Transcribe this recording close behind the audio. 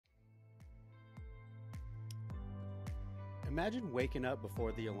Imagine waking up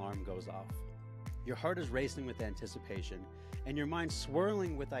before the alarm goes off. Your heart is racing with anticipation, and your mind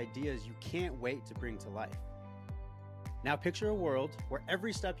swirling with ideas you can't wait to bring to life. Now picture a world where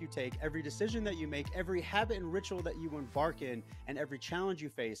every step you take, every decision that you make, every habit and ritual that you embark in, and every challenge you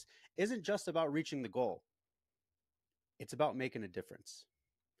face isn't just about reaching the goal. It's about making a difference.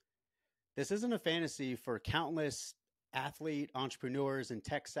 This isn't a fantasy for countless athlete, entrepreneurs, and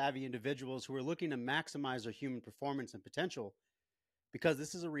tech-savvy individuals who are looking to maximize their human performance and potential, because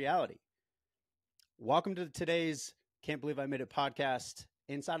this is a reality. Welcome to today's Can't Believe I Made It podcast,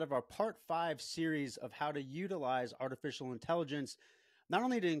 inside of our part 5 series of how to utilize artificial intelligence, not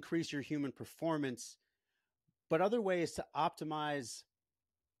only to increase your human performance, but other ways to optimize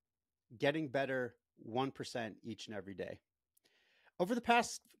getting better 1% each and every day. Over the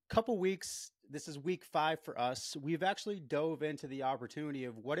past couple weeks, this is week 5 for us, we've actually dove into the opportunity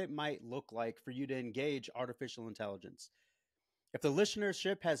of what it might look like for you to engage artificial intelligence. If the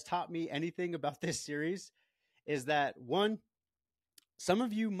listenership has taught me anything about this series, is that one, some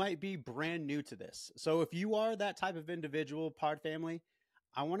of you might be brand new to this. So if you are that type of individual, pod family,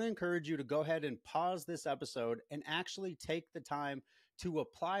 I want to encourage you to go ahead and pause this episode and actually take the time to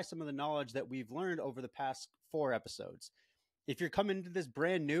apply some of the knowledge that we've learned over the past 4 episodes. If you're coming into this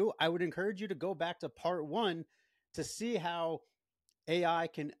brand new, I would encourage you to go back to part 1 to see how AI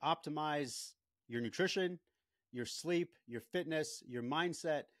can optimize your nutrition, your sleep, your fitness, your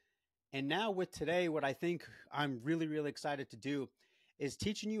mindset. And now with today, what I think I'm really excited to do is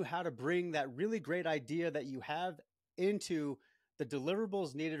teaching you how to bring that really great idea that you have into the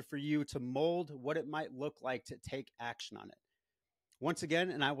deliverables needed for you to mold what it might look like to take action on it. Once again,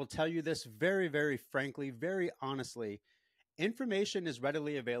 and I will tell you this very frankly, very honestly, information is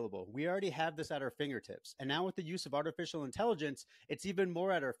readily available. We already have this at our fingertips. And now with the use of artificial intelligence, it's even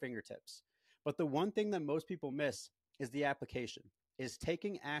more at our fingertips. But the one thing that most people miss is the application, is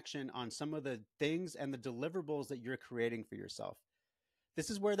taking action on some of the things and the deliverables that you're creating for yourself. This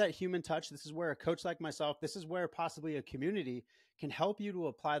is where that human touch, this is where a coach like myself, this is where possibly a community can help you to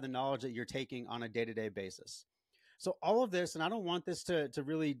apply the knowledge that you're taking on a day-to-day basis. So all of this, and I don't want this to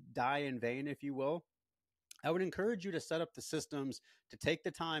really die in vain, if you will, I would encourage you to set up the systems to take the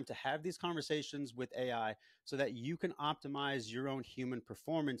time to have these conversations with AI so that you can optimize your own human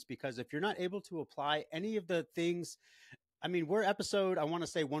performance. Because if you're not able to apply any of the things, I mean, we're episode, I want to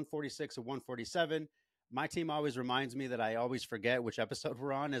say 146 or 147. My team always reminds me that I always forget which episode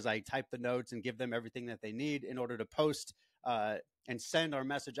we're on as I type the notes and give them everything that they need in order to post and send our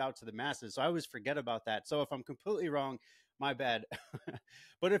message out to the masses. So I always forget about that. So if I'm completely wrong, my bad.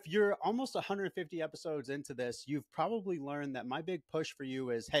 But if you're almost 150 episodes into this, you've probably learned that my big push for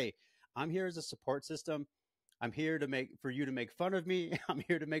you is, hey, I'm here as a support system. I'm here for you to make fun of me. I'm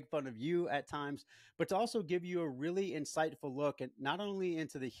here to make fun of you at times, but to also give you a really insightful look at not only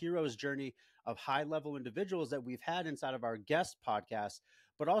into the hero's journey of high-level individuals that we've had inside of our guest podcast,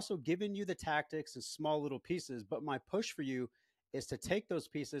 but also giving you the tactics and small little pieces. But my push for you is to take those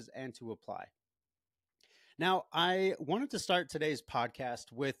pieces and to apply. Now, I wanted to start today's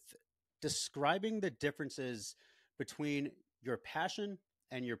podcast with describing the differences between your passion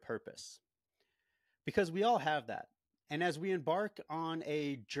and your purpose, because we all have that. And as we embark on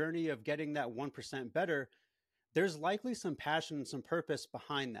a journey of getting that 1% better, there's likely some passion and some purpose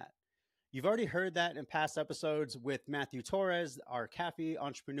behind that. You've already heard that in past episodes with Matthew Torres, our cafe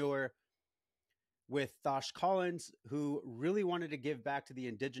entrepreneur, with Thosh Collins, who really wanted to give back to the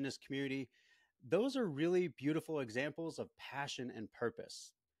indigenous community. Those are really beautiful examples of passion and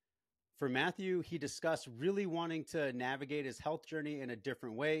purpose. For Matthew, he discussed really wanting to navigate his health journey in a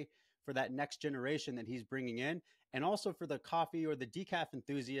different way for that next generation that he's bringing in, and also for the coffee or the decaf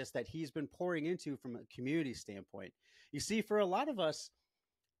enthusiasts that he's been pouring into from a community standpoint. You see, for a lot of us,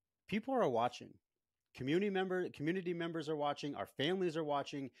 people are watching. Community members are watching. Our families are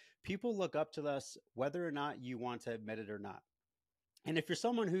watching. People look up to us, whether or not you want to admit it or not. And if you're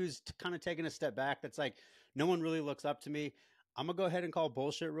someone who's kind of taking a step back, that's like, no one really looks up to me, I'm going to go ahead and call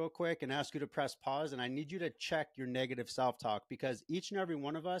bullshit real quick and ask you to press pause. And I need you to check your negative self-talk, because each and every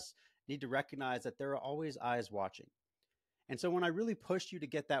one of us need to recognize that there are always eyes watching. And so when I really push you to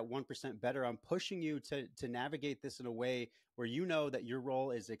get that 1% better, I'm pushing you to navigate this in a way where you know that your role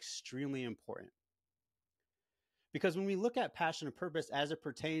is extremely important. Because when we look at passion and purpose as it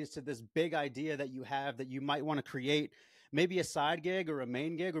pertains to this big idea that you have that you might want to create, maybe a side gig or a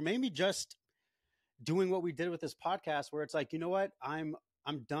main gig, or maybe just doing what we did with this podcast, where it's like, you know what, I'm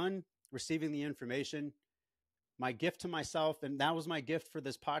done receiving the information. My gift to myself, and that was my gift for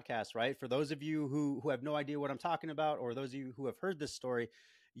this podcast, right? For those of you who have no idea what I'm talking about, or those of you who have heard this story,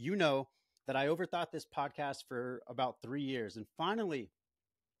 you know that I overthought this podcast for about 3 years. And finally,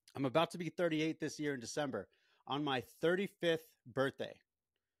 I'm about to be 38 this year in December. On my 35th birthday,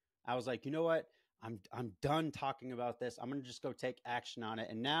 I was like, you know what? I'm done talking about this. I'm going to just go take action on it.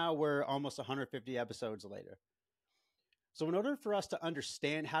 And now we're almost 150 episodes later. So in order for us to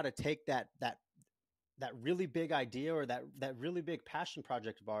understand how to take that really big idea or that really big passion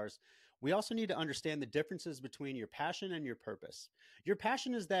project of ours, we also need to understand the differences between your passion and your purpose. Your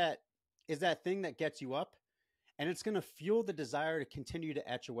passion is that thing that gets you up, and it's going to fuel the desire to continue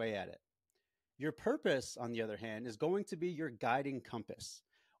to etch away at it. Your purpose, on the other hand, is going to be your guiding compass.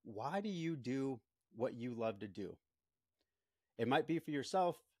 Why do you do what you love to do? It might be for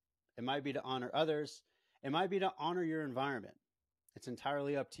yourself. It might be to honor others. It might be to honor your environment. It's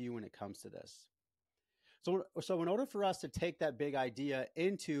entirely up to you when it comes to this. So in order for us to take that big idea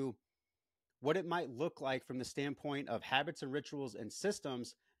into what it might look like from the standpoint of habits and rituals and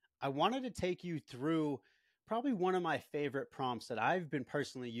systems, I wanted to take you through probably one of my favorite prompts that I've been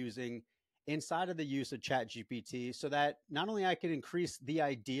personally using inside of the use of ChatGPT, so that not only I can increase the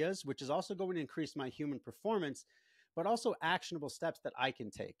ideas, which is also going to increase my human performance, but also actionable steps that I can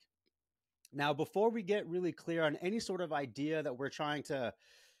take. Now, before we get really clear on any sort of idea that we're trying to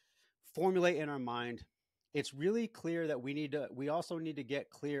formulate in our mind, it's really clear that we also need to get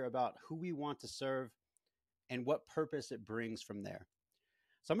clear about who we want to serve and what purpose it brings from there.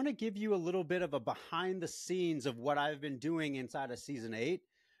 So I'm going to give you a little bit of a behind the scenes of what I've been doing inside of season 8,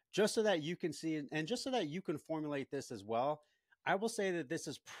 just so that you can see, and just so that you can formulate this as well. I will say that this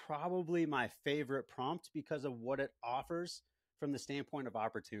is probably my favorite prompt because of what it offers from the standpoint of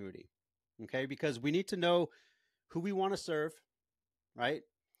opportunity. Okay, because we need to know who we want to serve, right?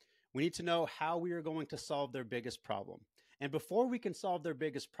 We need to know how we are going to solve their biggest problem. And before we can solve their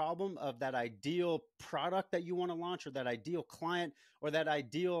biggest problem of that ideal product that you want to launch, or that ideal client, or that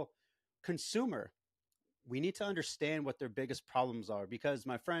ideal consumer, we need to understand what their biggest problems are. Because,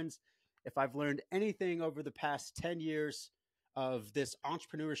 my friends, if I've learned anything over the past 10 years of this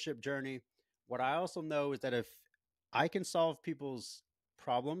entrepreneurship journey, what I also know is that if I can solve people's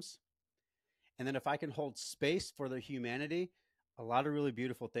problems, and then if I can hold space for their humanity, a lot of really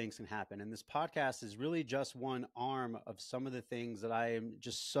beautiful things can happen. And this podcast is really just one arm of some of the things that I am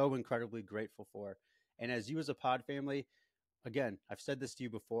just so incredibly grateful for. And as you as a pod family, again, I've said this to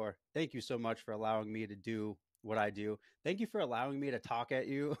you before. Thank you so much for allowing me to do what I do. Thank you for allowing me to talk at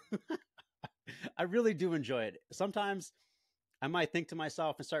you. I really do enjoy it. Sometimes I might think to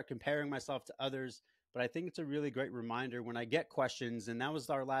myself and start comparing myself to others, but I think it's a really great reminder when I get questions. And that was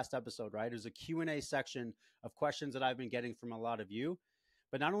our last episode, right? It was a Q&A section of questions that I've been getting from a lot of you.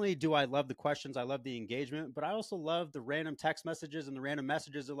 But not only do I love the questions, I love the engagement, but I also love the random text messages, and the random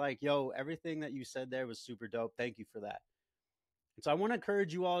messages are like, yo, everything that you said there was super dope. Thank you for that. And so I want to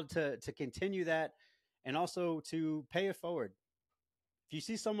encourage you all to continue that, and also to pay it forward. If you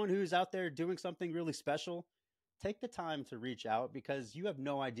see someone who's out there doing something really special, take the time to reach out, because you have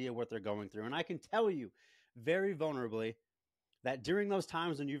no idea what they're going through. And I can tell you very vulnerably that during those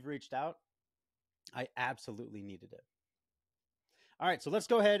times when you've reached out, I absolutely needed it. All right, so let's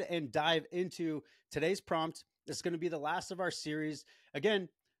go ahead and dive into today's prompt. This is going to be the last of our series. Again,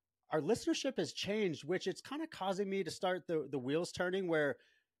 our listenership has changed, which it's kind of causing me to start the wheels turning, where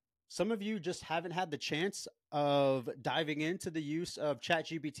some of you just haven't had the chance of diving into the use of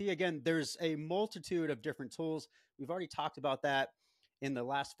ChatGPT. Again, there's a multitude of different tools. We've already talked about that in the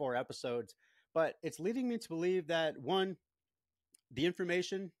last 4 episodes, but it's leading me to believe that, one, the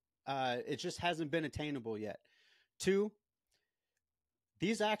information, it just hasn't been attainable yet. 2,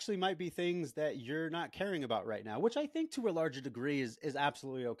 these actually might be things that you're not caring about right now, which I think to a larger degree is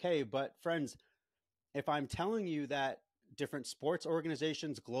absolutely okay. But friends, if I'm telling you that different sports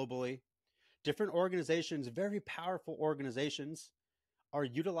organizations globally, different organizations, very powerful organizations, are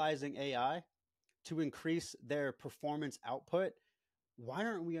utilizing AI to increase their performance output, why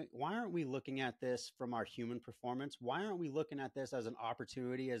aren't we looking at this from our human performance? Why aren't we looking at this as an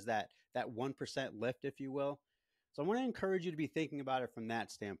opportunity, as that 1% lift, if you will? So I want to encourage you to be thinking about it from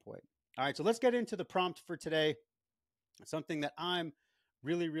that standpoint. All right, so let's get into the prompt for today. It's something that I'm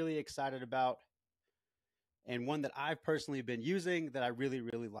really, really excited about, and one that I've personally been using that I really,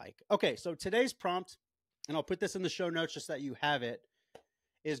 really like. Okay, so today's prompt, and I'll put this in the show notes just so that you have it,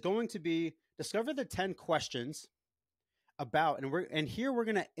 is going to be discover the 10 questions about, and here we're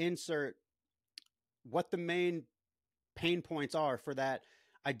going to insert what the main pain points are for that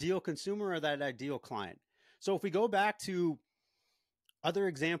ideal consumer or that ideal client. So if we go back to other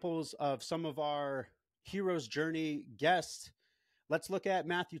examples of some of our hero's journey guests, let's look at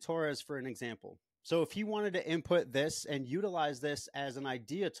Matthew Torres for an example. So if he wanted to input this and utilize this as an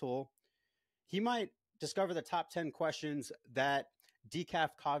idea tool he might discover the top 10 questions that decaf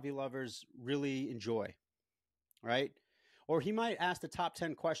coffee lovers really enjoy, right? Or he might ask the top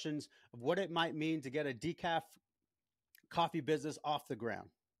 10 questions of what it might mean to get a decaf coffee business off the ground.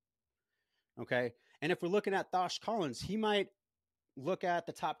 Okay. And if we're looking at Thosh Collins, he might look at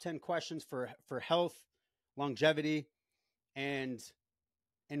the top 10 questions for health, longevity, and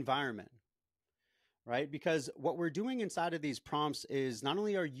environment, right? Because what we're doing inside of these prompts is not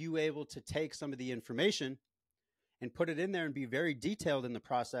only are you able to take some of the information and put it in there and be very detailed in the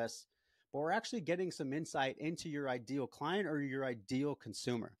process, but we're actually getting some insight into your ideal client or your ideal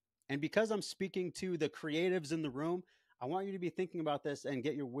consumer. And because I'm speaking to the creatives in the room, I want you to be thinking about this and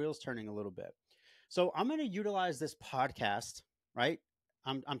get your wheels turning a little bit. So I'm going to utilize this podcast, right?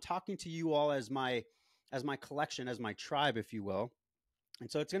 I'm talking to you all as my collection, as my tribe, if you will. And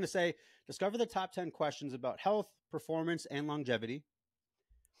so it's going to say, discover the top 10 questions about health, performance, and longevity.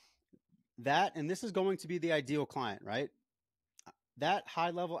 That, and this is going to be the ideal client, right? That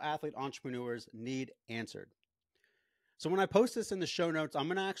high-level athlete entrepreneurs need answered. So when I post this in the show notes, I'm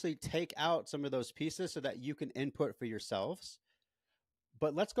going to actually take out some of those pieces so that you can input for yourselves.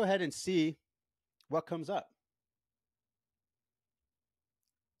 But let's go ahead and see what comes up.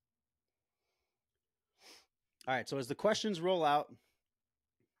 All right, so as the questions roll out,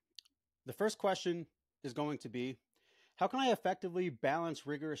 the first question is going to be, how can I effectively balance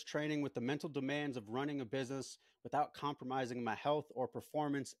rigorous training with the mental demands of running a business without compromising my health or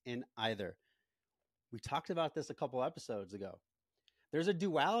performance in either? We talked about this a couple episodes ago. There's a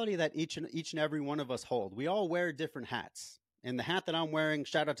duality that each and every one of us hold. We all wear different hats. And the hat that I'm wearing,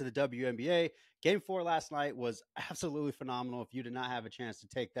 shout out to the WNBA, Game 4 last night was absolutely phenomenal. If you did not have a chance to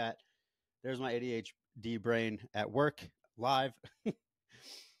take that, there's my ADHD brain at work live.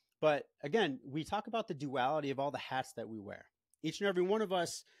 But again, we talk about the duality of all the hats that we wear. Each and every one of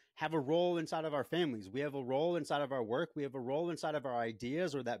us have a role inside of our families. We have a role inside of our work. We have a role inside of our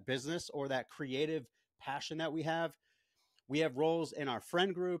ideas or that business or that creative passion that we have. We have roles in our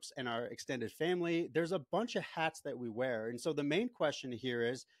friend groups and our extended family. There's a bunch of hats that we wear. And so the main question here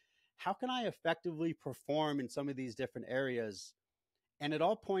is, how can I effectively perform in some of these different areas? And it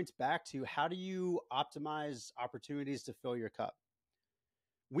all points back to, how do you optimize opportunities to fill your cup?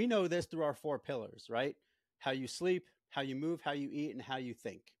 We know this through our 4 pillars, right? How you sleep, how you move, how you eat, and how you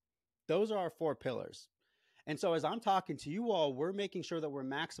think. Those are our 4 pillars. And so as I'm talking to you all, we're making sure that we're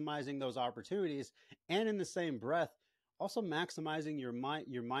maximizing those opportunities, and in the same breath, also maximizing your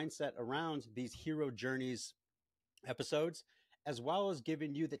mindset around these hero journeys episodes, as well as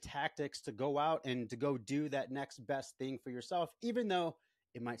giving you the tactics to go out and to go do that next best thing for yourself, even though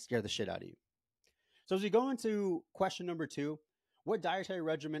it might scare the shit out of you. So as we go into question number 2, what dietary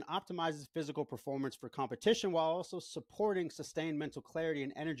regimen optimizes physical performance for competition while also supporting sustained mental clarity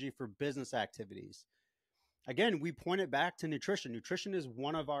and energy for business activities? Again, we point it back to nutrition. Nutrition is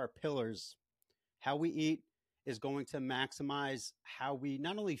one of our pillars. How we eat is going to maximize how we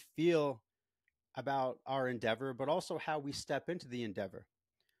not only feel about our endeavor, but also how we step into the endeavor.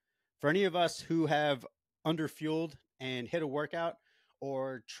 For any of us who have underfueled and hit a workout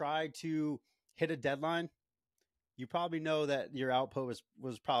or tried to hit a deadline, you probably know that your output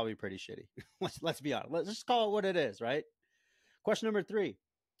was probably pretty shitty. Let's be honest. Let's just call it what it is, right? Question number 3.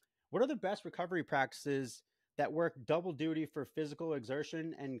 What are the best recovery practices that work double duty for physical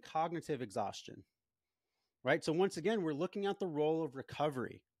exertion and cognitive exhaustion? Right? So once again, we're looking at the role of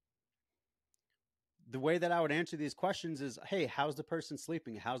recovery. The way that I would answer these questions is, hey, how's the person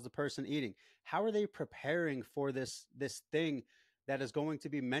sleeping? How's the person eating? How are they preparing for this thing that is going to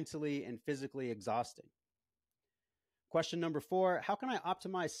be mentally and physically exhausting? Question number 4, how can I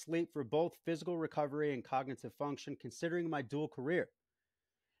optimize sleep for both physical recovery and cognitive function, considering my dual career?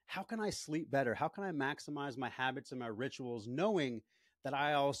 How can I sleep better? How can I maximize my habits and my rituals, knowing that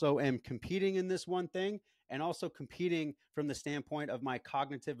I also am competing in this one thing and also competing from the standpoint of my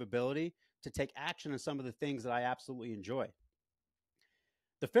cognitive ability to take action on some of the things that I absolutely enjoy?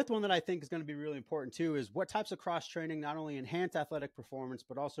 The 5th one that I think is going to be really important too is, what types of cross training not only enhance athletic performance,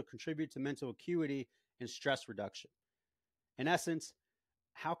 but also contribute to mental acuity and stress reduction? In essence,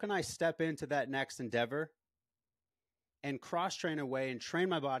 how can I step into that next endeavor and cross-train a way and train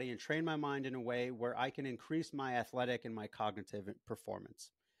my body and train my mind in a way where I can increase my athletic and my cognitive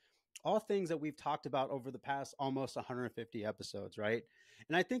performance? All things that we've talked about over the past almost 150 episodes, right?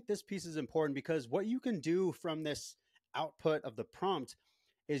 And I think this piece is important because what you can do from this output of the prompt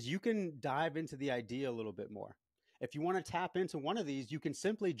is you can dive into the idea a little bit more. If you want to tap into one of these, you can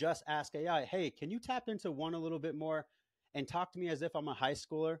simply just ask AI, hey, can you tap into one a little bit more and talk to me as if I'm a high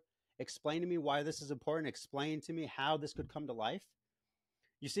schooler? Explain to me why this is important. Explain to me how this could come to life.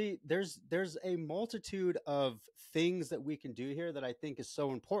 You see, there's a multitude of things that we can do here that I think is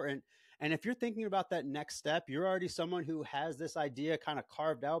so important. And if you're thinking about that next step, you're already someone who has this idea kind of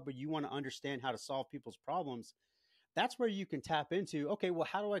carved out, but you want to understand how to solve people's problems. That's where you can tap into, okay, well,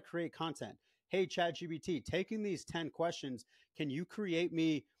 how do I create content? Hey, ChatGPT, taking these 10 questions, can you create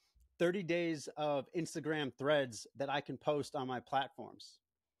me 30 days of Instagram threads that I can post on my platforms?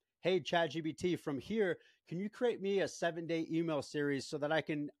 Hey, ChatGPT, from here, can you create me a 7-day email series so that I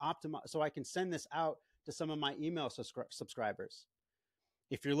can optimize, so I can send this out to some of my email subscribers?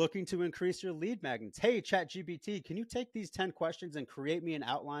 If you're looking to increase your lead magnets, hey, ChatGPT, can you take these 10 questions and create me an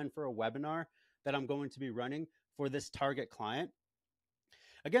outline for a webinar that I'm going to be running for this target client?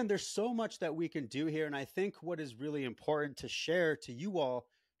 Again, there's so much that we can do here. And I think what is really important to share to you all,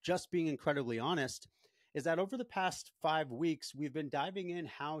 just being incredibly honest, is that over the past 5 weeks, we've been diving in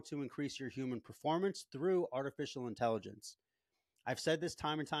how to increase your human performance through artificial intelligence. I've said this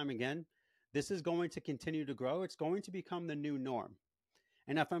time and time again, this is going to continue to grow. It's going to become the new norm.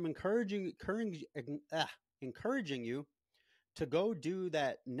 And if I'm encouraging you to go do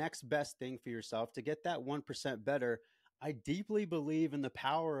that next best thing for yourself, to get that 1% better, I deeply believe in the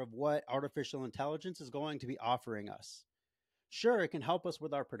power of what artificial intelligence is going to be offering us. Sure, it can help us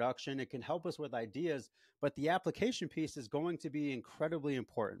with our production, it can help us with ideas, but the application piece is going to be incredibly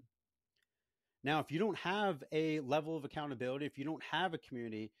important. Now, if you don't have a level of accountability, if you don't have a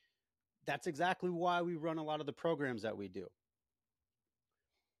community, that's exactly why we run a lot of the programs that we do.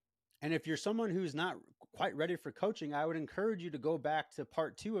 And if you're someone who's not quite ready for coaching, I would encourage you to go back to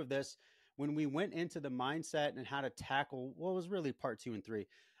part 2 of this when we went into the mindset and how to tackle, well, it was really part 2 and 3,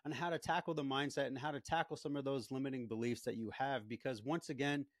 on how to tackle the mindset and how to tackle some of those limiting beliefs that you have. Because once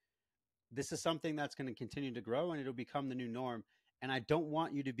again, this is something that's going to continue to grow and it'll become the new norm. And I don't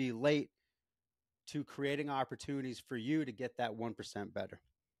want you to be late to creating opportunities for you to get that 1% better.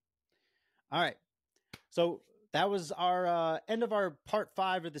 All right. So that was our end of our part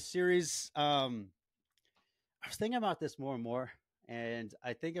 5 of the series. I was thinking about this more and more, and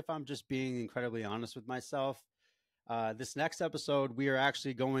I think if I'm just being incredibly honest with myself, this next episode, we are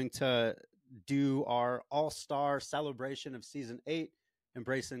actually going to do our all-star celebration of season 8,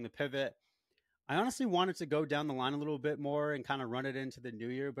 Embracing the Pivot. I honestly wanted to go down the line a little bit more and kind of run it into the new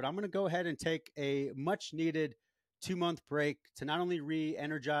year, but I'm going to go ahead and take a much needed 2-month break to not only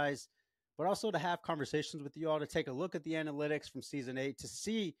re-energize, but also to have conversations with you all, to take a look at the analytics from season 8, to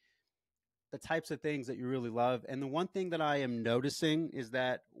see the types of things that you really love. And the one thing that I am noticing is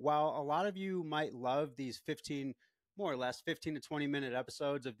that while a lot of you might love these more or less 15 to 20 minute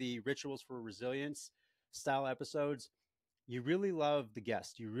episodes of the Rituals for Resilience style episodes, you really love the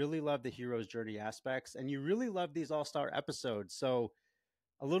guest. You really love the hero's journey aspects, and you really love these all-star episodes. So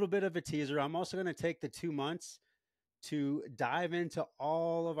a little bit of a teaser. I'm also going to take the 2 months to dive into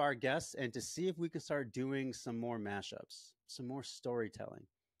all of our guests and to see if we can start doing some more mashups, some more storytelling,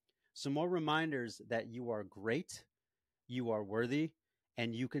 some more reminders that you are great, you are worthy,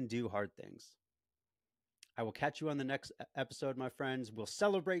 and you can do hard things. I will catch you on the next episode, my friends. We'll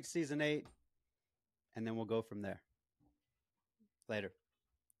celebrate season 8, and then we'll go from there. Later.